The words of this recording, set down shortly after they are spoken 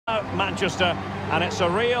Manchester, and it's a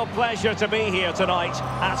real pleasure to be here tonight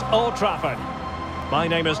at Old Trafford. My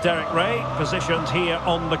name is Derek Ray, positioned here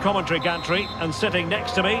on the commentary gantry, and sitting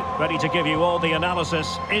next to me, ready to give you all the analysis,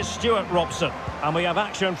 is Stuart Robson. And we have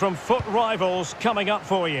action from foot rivals coming up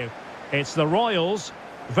for you. It's the Royals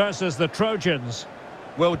versus the Trojans.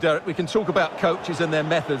 Well, Derek, we can talk about coaches and their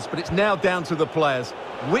methods, but it's now down to the players.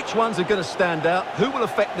 Which ones are going to stand out, who will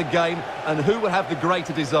affect the game, and who will have the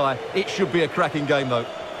greater desire? It should be a cracking game, though.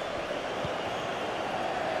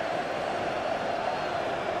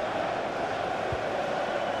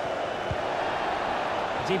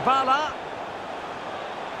 Dybala.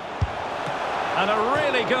 And a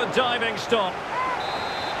really good diving stop.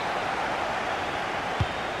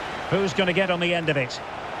 Who's going to get on the end of it?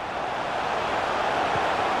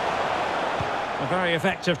 A very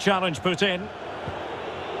effective challenge put in.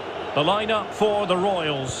 The lineup for the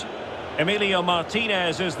Royals. Emilio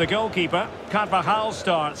Martinez is the goalkeeper. Carvajal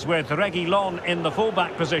starts with Reguilón in the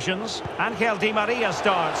fullback positions. Angel Di Maria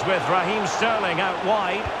starts with Raheem Sterling out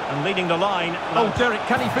wide. And leading the line... Oh, Derek,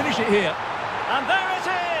 can he finish it here? And there it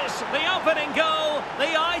is! The opening goal,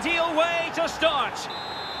 the ideal way to start.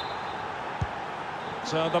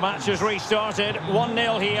 So the match has restarted,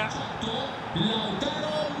 1-0 here.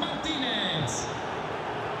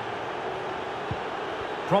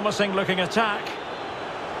 Promising looking attack.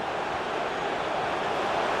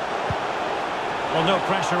 Well, no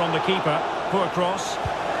pressure on the keeper. Poor cross.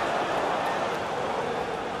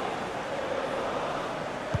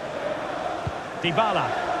 Dybala.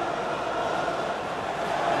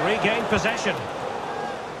 Regained possession.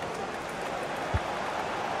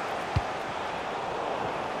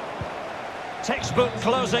 Textbook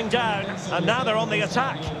closing down, and now they're on the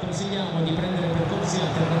attack.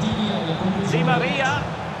 Di Maria.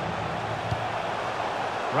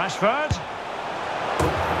 Rashford.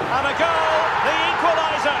 And a goal, the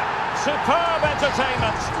equaliser. Superb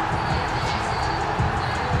entertainment.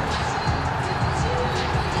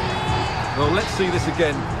 Well, let's see this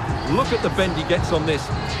again. Look at the bend he gets on this.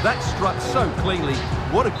 That struck so cleanly.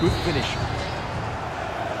 What a good finish.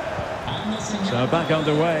 So back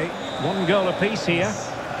underway. 1 goal apiece here.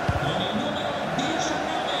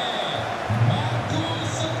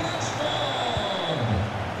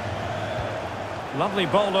 Lovely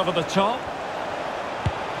ball over the top.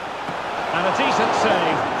 And a decent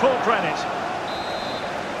save. Full credit.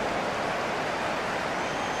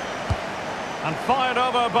 And fired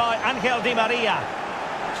over by Angel Di Maria.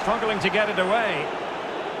 Struggling to get it away.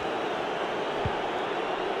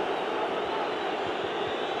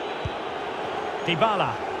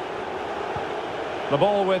 Dybala. The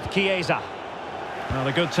ball with Chiesa. Well,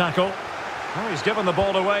 a good tackle. Oh, he's given the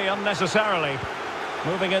ball away unnecessarily.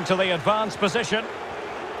 Moving into the advanced position.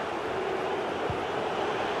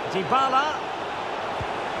 Dybala.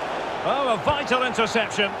 Oh, a vital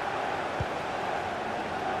interception.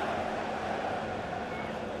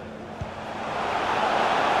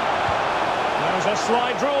 There's a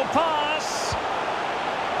slide rule pass.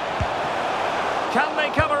 Can they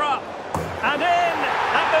cover up? And in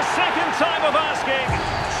at the second time of asking.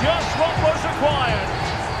 Just what was required.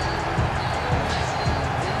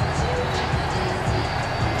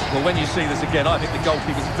 Well, when you see this again, I think the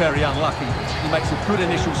goalkeeper's very unlucky. He makes a good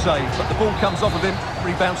initial save, but the ball comes off of him,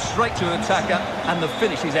 rebounds straight to an attacker, and the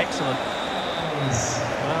finish is excellent.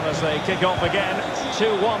 Well, as they kick off again,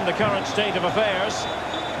 2-1 the current state of affairs.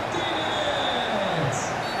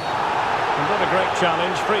 And what a great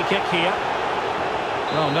challenge, free kick here.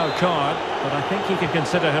 Well, no card, but I think he could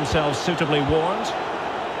consider himself suitably warned.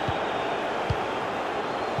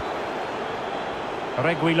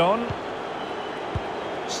 Reguilón.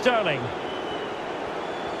 Sterling.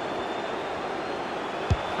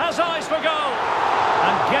 Has eyes for goal.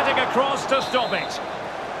 And getting across to stop it.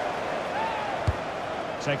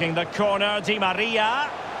 Taking the corner, Di Maria.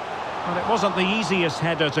 Well, it wasn't the easiest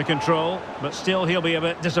header to control, but still he'll be a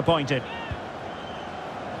bit disappointed.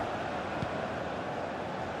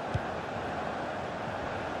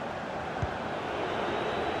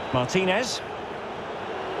 Martinez.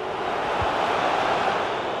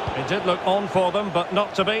 It did look on for them, but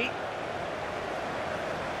not to be.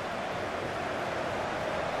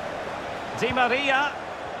 Di Maria.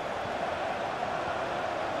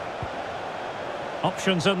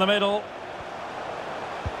 Options in the middle.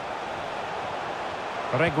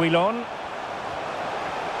 Reguilón.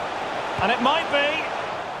 And it might be.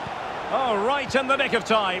 Oh, right in the nick of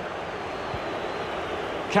time.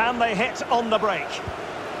 Can they hit on the break?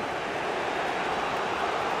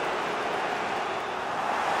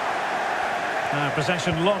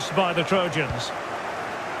 Possession lost by the Trojans.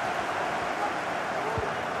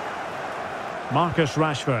 Marcus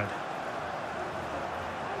Rashford.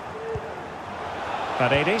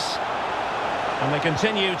 Paredes. And they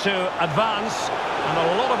continue to advance, and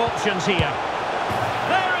a lot of options here.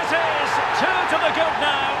 There it is, 2 to the good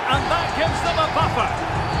now, and that gives them a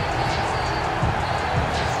buffer.